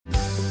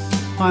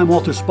Hi, I'm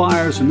Walter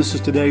Spires, and this is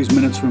today's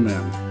Minutes for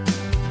Men.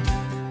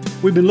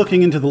 We've been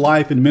looking into the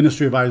life and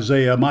ministry of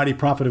Isaiah, a mighty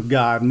prophet of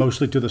God,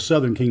 mostly to the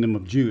southern kingdom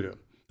of Judah.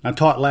 I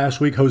taught last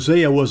week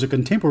Hosea was a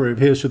contemporary of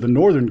his to the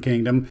northern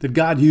kingdom that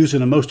God used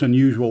in a most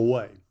unusual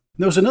way.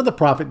 There was another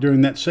prophet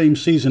during that same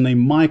season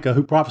named Micah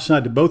who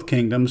prophesied to both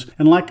kingdoms,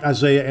 and like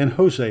Isaiah and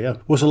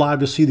Hosea, was alive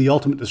to see the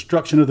ultimate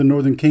destruction of the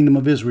northern kingdom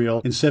of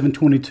Israel in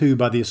 722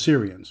 by the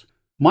Assyrians.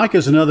 Micah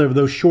is another of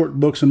those short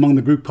books among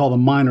the group called the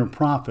Minor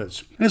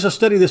Prophets. And as I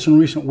studied this in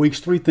recent weeks,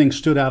 three things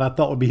stood out I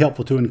thought would be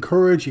helpful to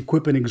encourage,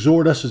 equip, and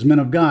exhort us as men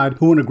of God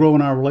who want to grow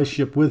in our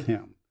relationship with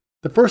Him.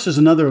 The first is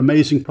another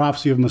amazing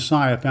prophecy of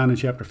Messiah found in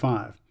chapter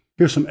 5.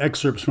 Here's some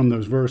excerpts from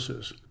those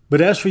verses. But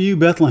as for you,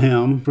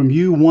 Bethlehem, from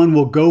you one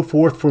will go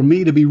forth for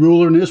me to be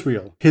ruler in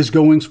Israel. His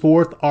goings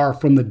forth are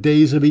from the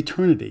days of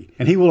eternity.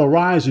 And he will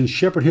arise and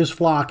shepherd his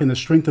flock in the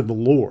strength of the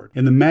Lord.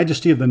 In the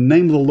majesty of the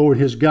name of the Lord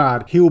his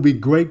God, he will be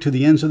great to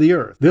the ends of the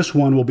earth. This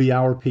one will be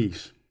our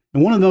peace.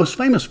 And one of the most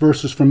famous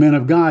verses from men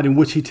of God in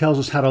which he tells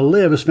us how to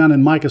live is found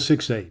in Micah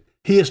 6:8.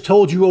 He has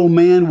told you, O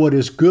man, what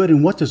is good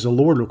and what does the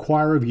Lord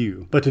require of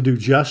you, but to do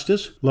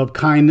justice, love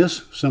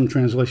kindness, some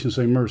translations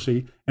say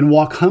mercy, and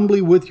walk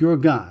humbly with your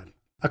God.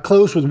 I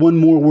close with one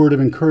more word of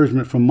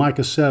encouragement from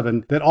Micah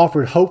 7 that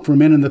offered hope for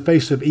men in the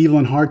face of evil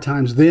and hard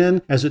times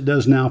then as it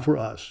does now for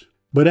us.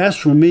 But as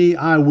for me,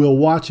 I will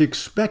watch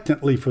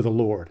expectantly for the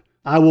Lord.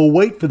 I will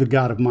wait for the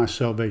God of my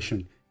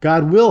salvation.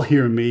 God will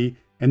hear me,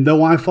 and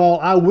though I fall,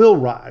 I will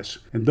rise.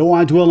 And though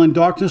I dwell in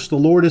darkness, the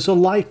Lord is a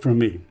light for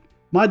me.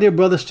 My dear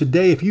brothers,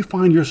 today, if you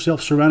find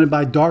yourself surrounded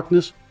by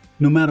darkness,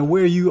 no matter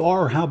where you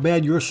are or how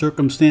bad your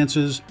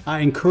circumstances,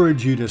 I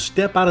encourage you to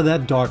step out of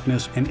that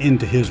darkness and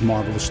into His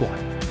marvelous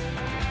light.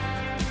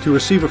 To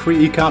receive a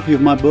free e-copy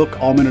of my book,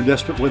 All Men Are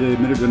Desperate Whether They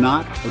Admit It or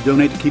Not, or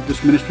donate to keep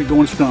this ministry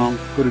going strong,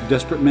 go to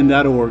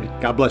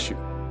desperatemen.org. God bless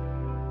you.